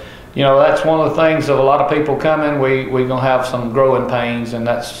 So, you know, that's one of the things of a lot of people coming. We're gonna have some growing pains, and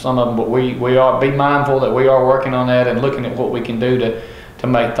that's some of them. But we are be mindful that we are working on that and looking at what we can do to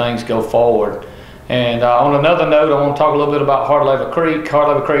make things go forward. And on another note, I want to talk a little bit about Hardlever Creek.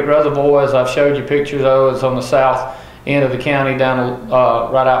 Hardlever Creek Reservoir, as I've showed you pictures of, is on the south end of the county, down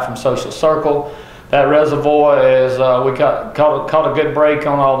right out from Social Circle. That reservoir is, we caught a good break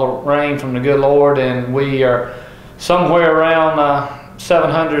on all the rain from the good Lord, and we are somewhere around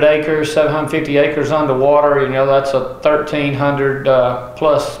 700 acres, 750 acres underwater. You know, that's a 1,300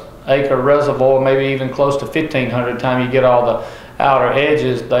 plus acre reservoir, maybe even close to 1,500 time you get all the outer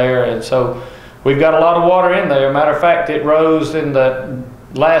edges there. And so we've got a lot of water in there. Matter of fact, it rose in the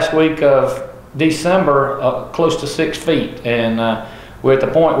last week of December close to 6 feet. And we're at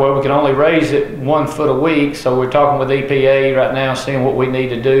the point where we can only raise it 1 foot a week. So we're talking with EPA right now, seeing what we need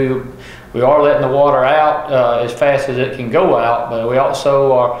to do. We are letting the water out as fast as it can go out, but we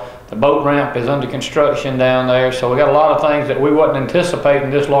also are, the boat ramp is under construction down there. So we got a lot of things that we wasn't anticipating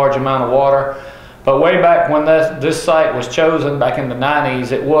this large amount of water. But way back when this site was chosen back in the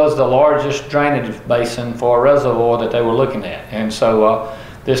 90s, it was the largest drainage basin for a reservoir that they were looking at. And so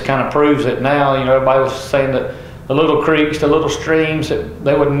this kind of proves it now. You know, everybody was saying that the little creeks, the little streams,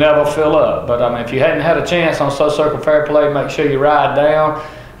 they would never fill up. But I mean, if you hadn't had a chance on Social Circle Fair Play, make sure you ride down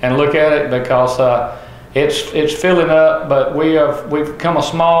and look at it, because it's filling up. But we've come a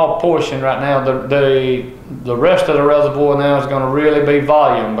small portion right now. The rest of the reservoir now is going to really be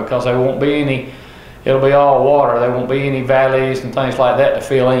volume, because there won't be any. It'll be all water. There won't be any valleys and things like that to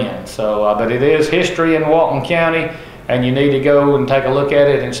fill in. So, but it is history in Walton County, and you need to go and take a look at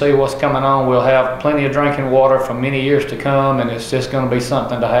it and see what's coming on. We'll have plenty of drinking water for many years to come, and it's just going to be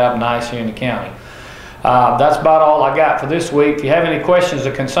something to have nice here in the county. That's about all I got for this week. If you have any questions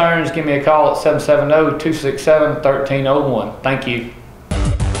or concerns, give me a call at 770-267-1301. Thank you.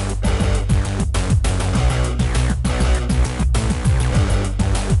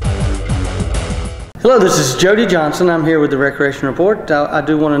 Hello, this is Jody Johnson. I'm here with the Recreation Report. I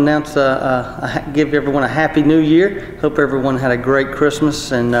do want to announce, give everyone a Happy New Year. Hope everyone had a great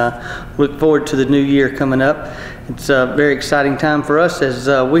Christmas, and look forward to the new year coming up. It's a very exciting time for us as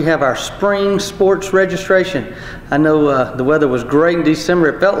we have our spring sports registration. I know the weather was great in December.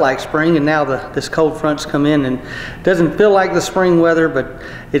 It felt like spring, and now this cold front's come in and it doesn't feel like the spring weather, but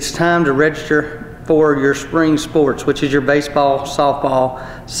it's time to register for your spring sports, which is your baseball, softball,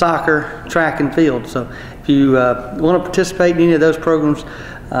 soccer, track, and field. So if you want to participate in any of those programs,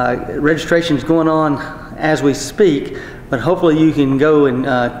 registration is going on as we speak, but hopefully you can go and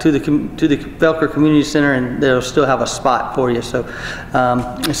to the Velker Community Center, and they'll still have a spot for you. So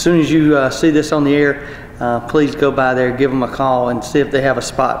as soon as you see this on the air, please go by there, give them a call, and see if they have a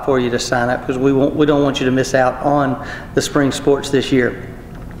spot for you to sign up, because we don't want you to miss out on the spring sports this year.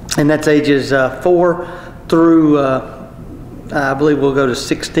 And that's ages 4 through, I believe we'll go to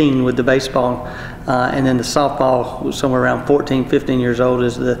 16 with the baseball, and then the softball somewhere around 14, 15 years old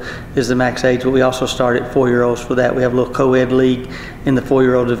is the max age. But we also start at 4-year-olds for that. We have a little co-ed league in the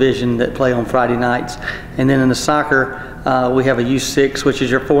 4-year-old division that play on Friday nights. And then in the soccer, we have a U6, which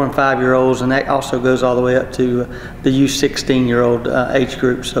is your 4- and 5-year-olds, and that also goes all the way up to the U16-year-old age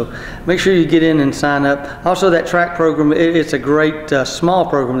group. So make sure you get in and sign up. Also, that track program, it's a great small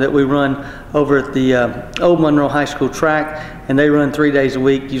program that we run over at the Old Monroe High School track, and they run 3 days a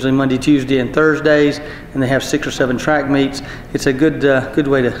week, usually Monday, Tuesday, and Thursdays, and they have 6 or 7 track meets. It's a good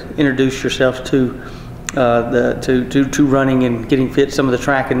way to introduce yourself to running and getting fit, some of the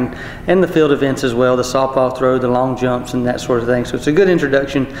track and the field events as well, the softball throw, the long jumps, and that sort of thing. So it's a good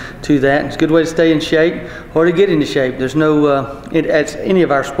introduction to that. It's a good way to stay in shape or to get into shape. There's no, as any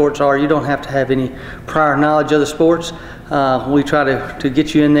of our sports are, you don't have to have any prior knowledge of the sports. We try to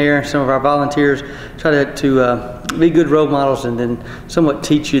get you in there. Some of our volunteers try to be good role models and then somewhat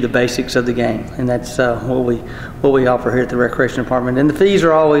teach you the basics of the game, and that's what we offer here at the Recreation Department. And the fees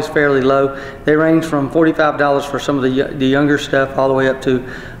are always fairly low. They range from $45 for some of the younger stuff all the way up to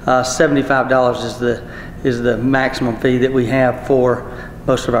 $75 is the maximum fee that we have for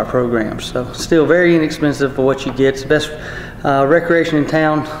most of our programs. So still very inexpensive for what you get. It's the best recreation in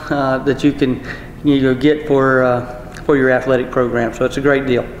town that you can get for your athletic program. So it's a great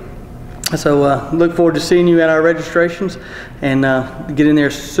deal. So look forward to seeing you at our registrations, and get in there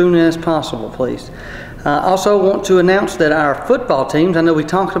as soon as possible, please. Also want to announce that our football teams, I know we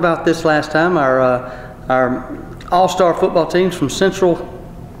talked about this last time, our all-star football teams from Central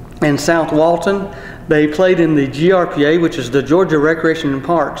and South Walton, they played in the GRPA, which is the Georgia Recreation and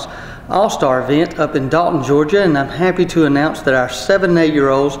Parks all-star event up in Dalton, Georgia, and I'm happy to announce that our 7 and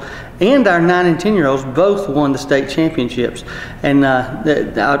 8-year-olds and our 9 and 10-year-olds both won the state championships. And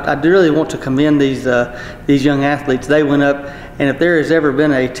I really want to commend these young athletes. They went up, and if there has ever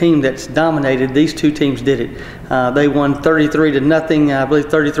been a team that's dominated, these 2 teams did it. They won 33-0, I believe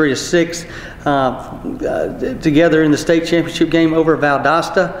 33-6, together in the state championship game over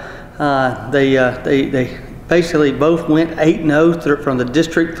Valdosta. They basically both went 8-0 from the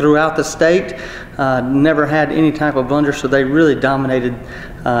district throughout the state. Never had any type of blunder, so they really dominated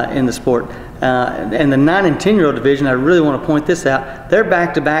in the sport. And the 9 and 10-year-old division, I really want to point this out, they're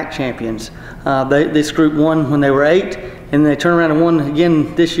back-to-back champions. This group won when they were 8, and they turned around and won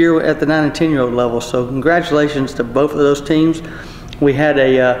again this year at the 9 and 10-year-old level. So congratulations to both of those teams. We had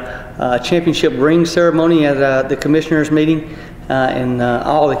a championship ring ceremony at the commissioners meeting, and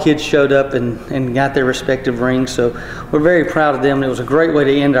all the kids showed up and got their respective rings. So we're very proud of them. It was a great way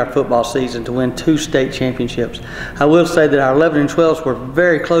to end our football season, to win 2 state championships. I will say that our 11 and 12s were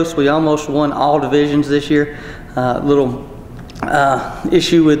very close. We almost won all divisions this year. Little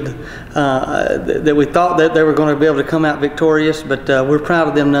issue with that we thought that they were going to be able to come out victorious, but we're proud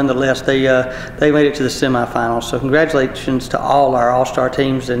of them nonetheless. They made it to the semifinals. So congratulations to all our all-star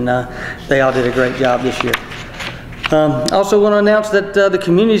teams, and they all did a great job this year. Also want to announce that the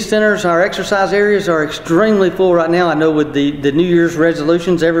community centers, our exercise areas, are extremely full right now. I know with the New Year's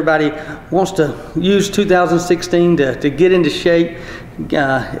resolutions, everybody wants to use 2016 to get into shape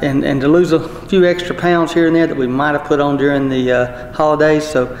and to lose a few extra pounds here and there that we might have put on during the holidays.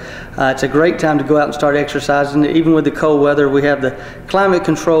 So it's a great time to go out and start exercising. Even with the cold weather, we have the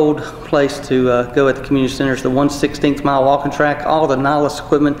climate-controlled place to go at the community centers, the 1/16 mile walking track, all the Nihilus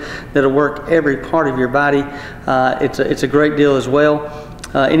equipment that'll work every part of your body. It's a great deal as well.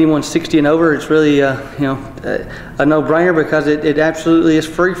 Anyone 60 and over, it's really a no-brainer, because it absolutely is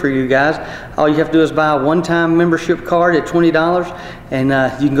free for you guys. All you have to do is buy a one-time membership card at $20, and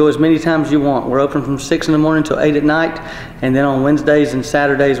you can go as many times as you want. We're open from 6 in the morning till 8 at night, and then on Wednesdays and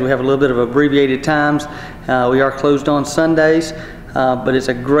Saturdays we have a little bit of abbreviated times. We are closed on Sundays, but it's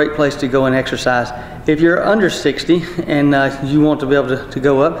a great place to go and exercise. If you're under 60 and you want to be able to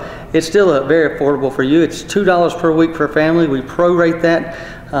go up, it's still very affordable for you. It's $2 per week for a family. We prorate that.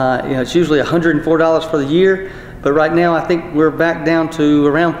 It's usually $104 for the year, but right now I think we're back down to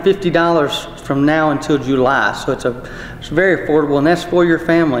around $50 from now until July. So it's very affordable, and that's for your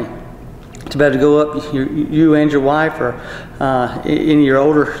family. To be able to go up, you and your wife, or any of your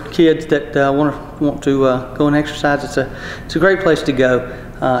older kids that want to go and exercise. It's a great place to go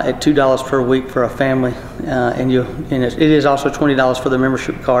at $2 per week for a family, and it is also $20 for the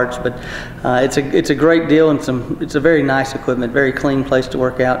membership cards. But it's a great deal, and it's a very nice equipment, very clean place to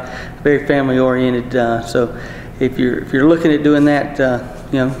work out, very family oriented. So if you're looking at doing that,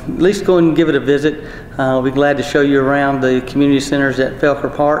 at least go and give it a visit. We'll be glad to show you around the community centers at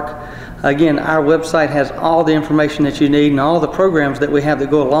Felker Park. Again, our website has all the information that you need and all the programs that we have that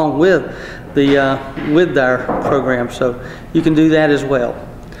go along with our program, so you can do that as well.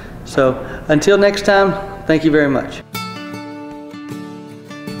 So until next time, thank you very much.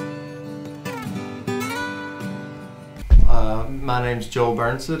 My name is Joel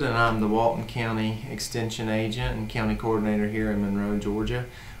Burnsett, and I'm the Walton County Extension Agent and County Coordinator here in Monroe, Georgia,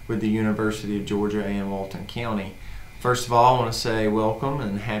 with the University of Georgia and Walton County. First of all, I want to say welcome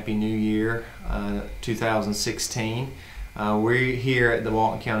and Happy New Year 2016. We here at the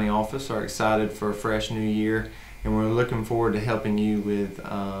Walton County office are excited for a fresh new year, and we're looking forward to helping you with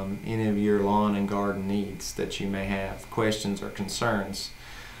any of your lawn and garden needs that you may have, questions or concerns.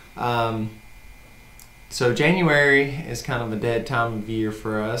 So January is kind of a dead time of year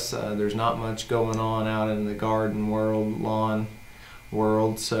for us. There's not much going on out in the garden world, lawn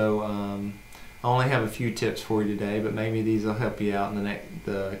world, so I only have a few tips for you today, but maybe these will help you out in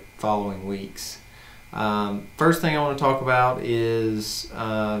the following weeks. First thing I want to talk about is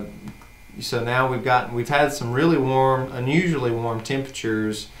so now we've had some really warm, unusually warm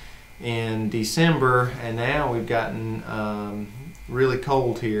temperatures in December, and now we've gotten really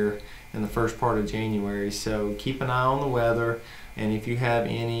cold here in the first part of January. So keep an eye on the weather, and if you have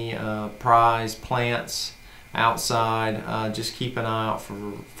any prized plants outside, just keep an eye out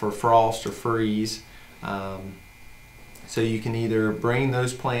for frost or freeze. So you can either bring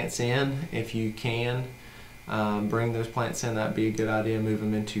those plants in, if you can bring those plants in, that'd be a good idea. Move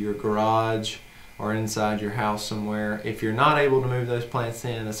them into your garage or inside your house somewhere. If you're not able to move those plants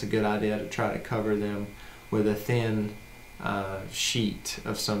in, it's a good idea to try to cover them with a thin sheet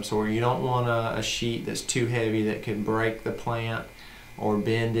of some sort. You don't want a sheet that's too heavy that could break the plant or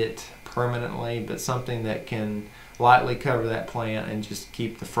bend it permanently, but something that can lightly cover that plant and just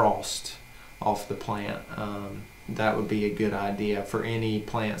keep the frost off the plant. That would be a good idea for any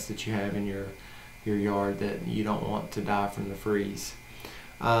plants that you have in your yard that you don't want to die from the freeze.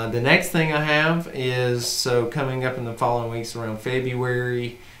 The next thing I have is, so coming up in the following weeks around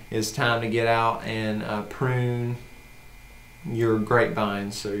February, is time to get out and prune your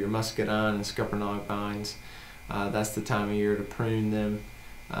grapevines, so your muscadine and scuppernong vines. That's the time of year to prune them,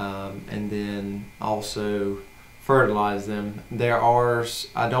 and then also fertilize them.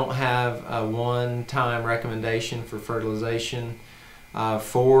 I don't have a one-time recommendation for fertilization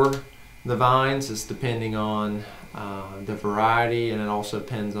for the vines. It's depending on the variety, and it also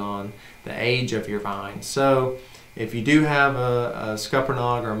depends on the age of your vine. So if you do have a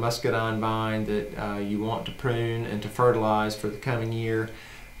scuppernong or a muscadine vine that you want to prune and to fertilize for the coming year,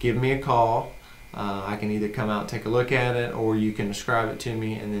 give me a call. I can either come out and take a look at it, or you can describe it to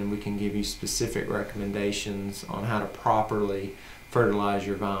me, and then we can give you specific recommendations on how to properly fertilize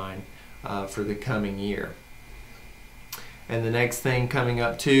your vine for the coming year. And the next thing coming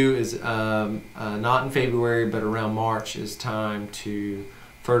up too is not in February, but around March is time to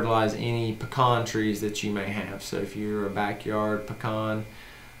fertilize any pecan trees that you may have. So if you're a backyard pecan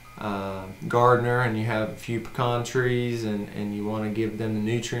gardener and you have a few pecan trees and you want to give them the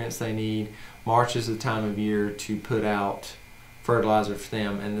nutrients they need, March is the time of year to put out fertilizer for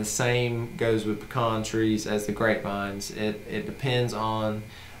them. And the same goes with pecan trees as the grapevines. It depends on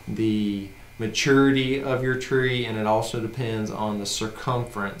the maturity of your tree, and it also depends on the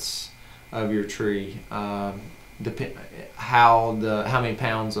circumference of your tree, how many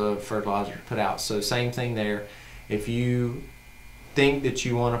pounds of fertilizer to put out. So same thing there. If you think that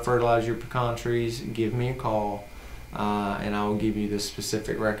you want to fertilize your pecan trees, give me a call, and I will give you the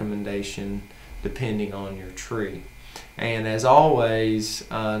specific recommendation depending on your tree. And as always,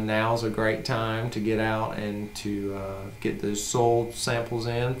 now's a great time to get out and to get those soil samples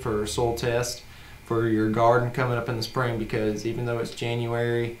in for a soil test for your garden coming up in the spring, because even though it's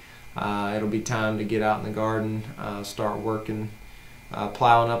January, it'll be time to get out in the garden, start working,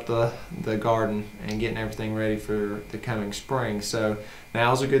 plowing up the garden and getting everything ready for the coming spring. So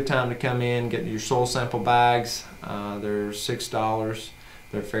now's a good time to come in, get your soil sample bags. They're $6.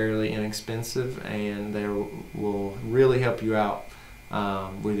 They're fairly inexpensive, and they will really help you out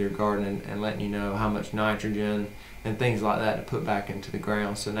with your garden and letting you know how much nitrogen and things like that to put back into the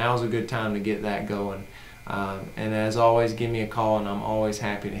ground. So now's a good time to get that going. And as always, give me a call, and I'm always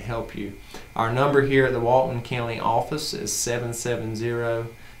happy to help you. Our number here at the Walton County office is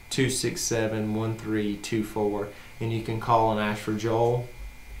 770-267-1324, and you can call and ask for Joel,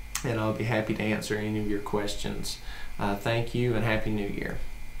 and I'll be happy to answer any of your questions. Thank you, and Happy New Year.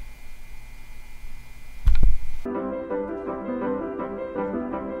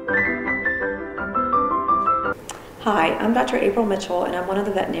 Hi, I'm Dr. April Mitchell, and I'm one of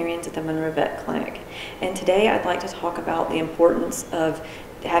the veterinarians at the Monroe Vet Clinic. And today I'd like to talk about the importance of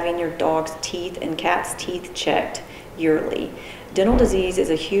having your dog's teeth and cat's teeth checked yearly. Dental disease is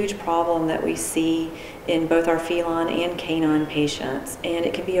a huge problem that we see in both our feline and canine patients, and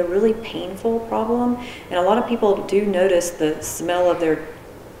it can be a really painful problem. And a lot of people do notice the smell of their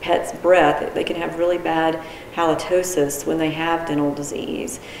pet's breath. They can have really bad halitosis when they have dental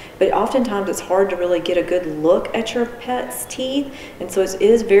disease. But oftentimes it's hard to really get a good look at your pet's teeth, and so it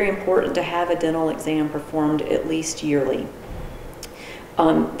is very important to have a dental exam performed at least yearly.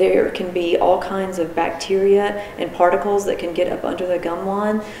 There can be all kinds of bacteria and particles that can get up under the gum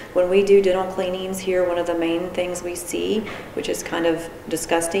line. When we do dental cleanings here, one of the main things we see, which is kind of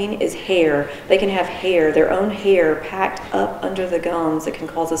disgusting, is hair. They can have hair, their own hair, packed up under the gums that can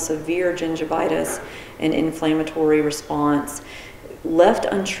cause a severe gingivitis and inflammatory response. Left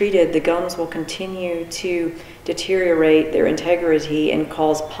untreated, the gums will continue to deteriorate their integrity and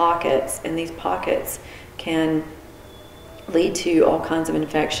cause pockets, and these pockets can lead to all kinds of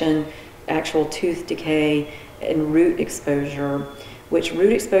infection, actual tooth decay, and root exposure, which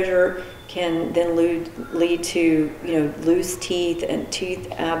root exposure can then lead to loose teeth and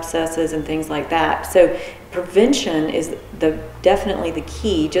tooth abscesses and things like that. So prevention is definitely the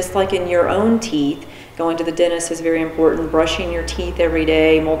key. Just like in your own teeth, going to the dentist is very important. Brushing your teeth every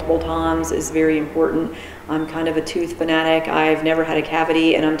day, multiple times, is very important. I'm kind of a tooth fanatic. I've never had a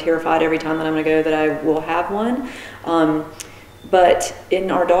cavity, and I'm terrified every time that I'm going to go that I will have one. But in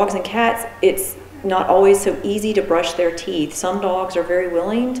our dogs and cats, it's not always so easy to brush their teeth. Some dogs are very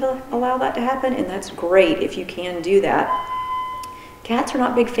willing to allow that to happen, and that's great if you can do that. Cats are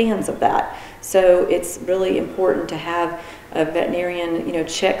not big fans of that. So it's really important to have a veterinarian,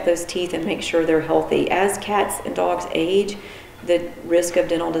 check those teeth and make sure they're healthy. As cats and dogs age, the risk of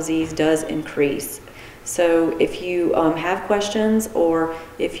dental disease does increase. So if you have questions, or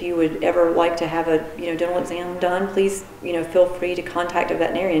if you would ever like to have a dental exam done, please feel free to contact a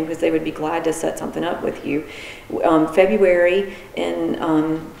veterinarian, because they would be glad to set something up with you. February in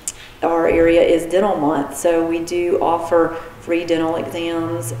our area is dental month, so we do offer free dental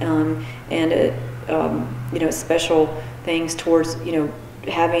exams and special things towards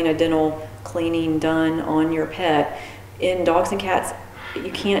having a dental cleaning done on your pet. In dogs and cats,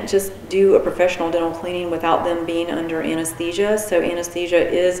 you can't just do a professional dental cleaning without them being under anesthesia. So anesthesia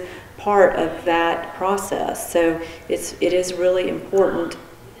is part of that process. So it is really important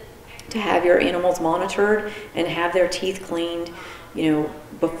to have your animals monitored and have their teeth cleaned,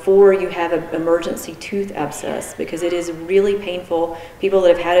 before you have an emergency tooth abscess, because it is really painful. People that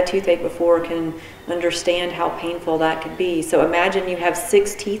have had a toothache before can understand how painful that could be. So imagine you have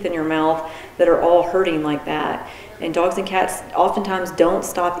 6 teeth in your mouth that are all hurting like that. And dogs and cats oftentimes don't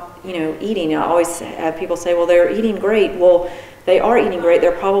stop, eating. I always have people say, well, they're eating great. Well, they are eating great.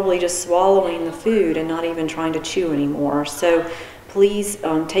 They're probably just swallowing the food and not even trying to chew anymore. So please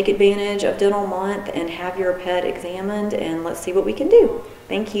take advantage of Dental Month and have your pet examined, and let's see what we can do.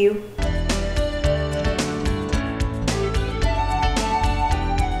 Thank you.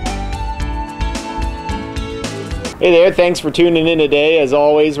 Hey there, thanks for tuning in today. As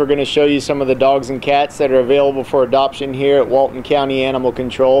always, we're going to show you some of the dogs and cats that are available for adoption here at Walton County Animal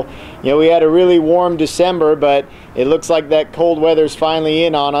Control. We had a really warm December, but it looks like that cold weather's finally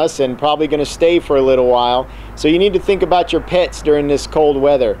in on us and probably going to stay for a little while. So you need to think about your pets during this cold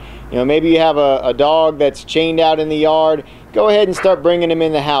weather. Maybe you have a dog that's chained out in the yard. Go ahead and start bringing them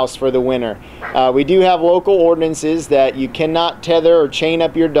in the house for the winter. We do have local ordinances that you cannot tether or chain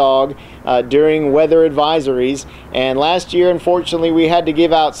up your dog during weather advisories, and last year unfortunately we had to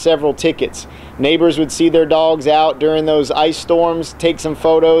give out several tickets. Neighbors would see their dogs out during those ice storms, take some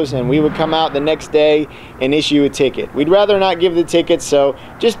photos, and we would come out the next day and issue a ticket. We'd rather not give the tickets, so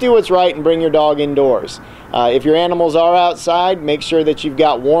just do what's right and bring your dog indoors. If your animals are outside, make sure that you've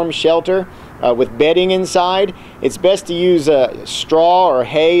got warm shelter with bedding inside. It's best to use straw or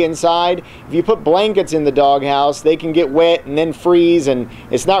hay inside. If you put blankets in the doghouse, they can get wet and then freeze, and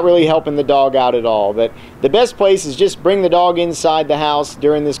it's not really helping the dog out at all. But the best place is just bring the dog inside the house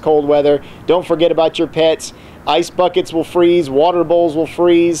during this cold weather. Don't forget about your pets. Ice buckets will freeze, water bowls will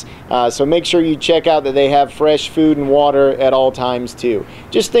freeze, so make sure you check out that they have fresh food and water at all times too.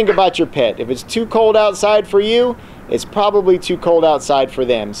 Just think about your pet. If it's too cold outside for you, it's probably too cold outside for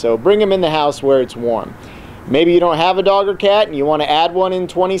them, so bring them in the house where it's warm. Maybe you don't have a dog or cat and you want to add one in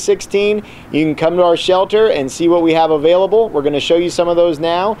 2016, you can come to our shelter and see what we have available. We're going to show you some of those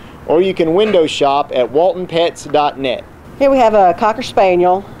now, or you can window shop at waltonpets.net. Here we have a Cocker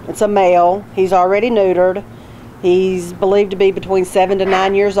Spaniel. It's a male. He's already neutered. He's believed to be between 7 to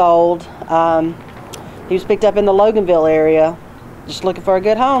 9 years old. He was picked up in the Loganville area, just looking for a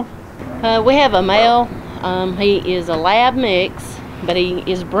good home. We have a male. He is a lab mix, but he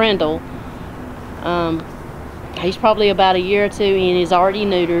is brindle. He's probably about a year or two and he's already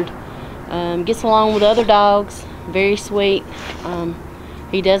neutered. Gets along with other dogs, very sweet.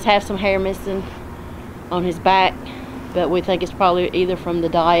 He does have some hair missing on his back, but we think it's probably either from the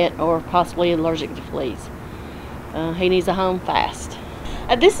diet or possibly allergic to fleas. He needs a home fast.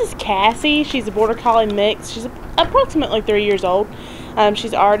 This is Cassie. She's a Border Collie mix. She's approximately 3 years old.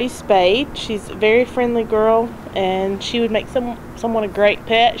 She's already spayed. She's a very friendly girl, and she would make someone a great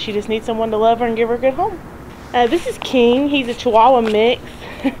pet. She just needs someone to love her and give her a good home. This is King. He's a Chihuahua mix,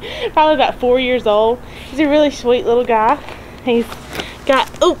 probably about 4 years old. He's a really sweet little guy. He's got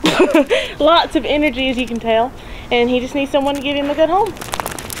lots of energy, as you can tell, and he just needs someone to give him a good home.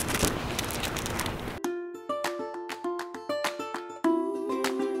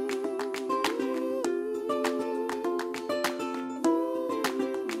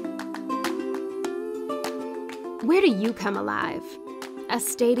 Where do you come alive? A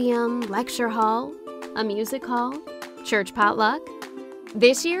stadium, lecture hall, a music hall, church potluck?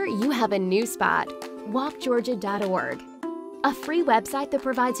 This year, you have a new spot, walkgeorgia.org, a free website that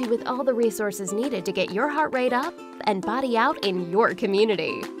provides you with all the resources needed to get your heart rate up and body out in your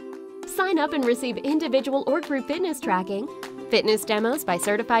community. Sign up and receive individual or group fitness tracking, fitness demos by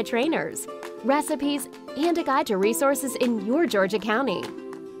certified trainers, recipes, and a guide to resources in your Georgia County,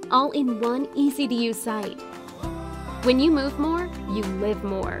 all in one easy-to-use site. When you move more, you live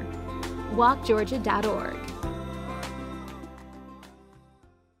more. walkgeorgia.org.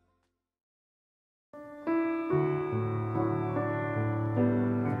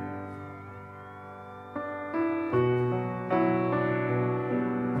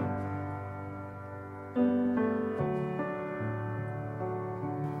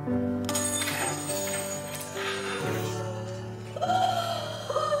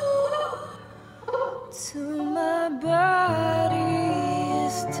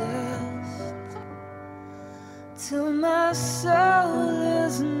 till my soul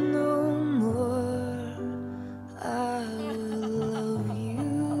is no more. I will love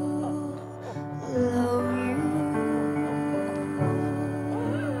you, love you.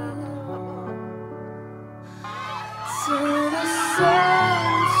 Till the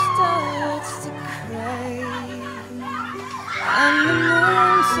sun starts to cry and the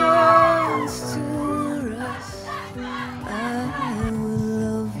moon turns to rust. I will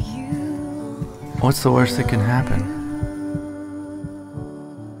love you. What's the worst that can happen?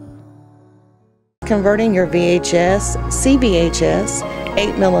 Converting your VHS, CVHS,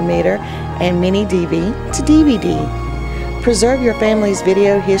 8mm, and mini DV to DVD. Preserve your family's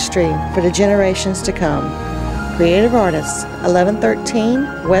video history for the generations to come. Creative Artists,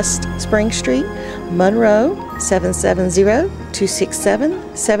 1113 West Spring Street, Monroe,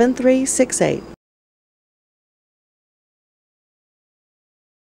 770-267-7368.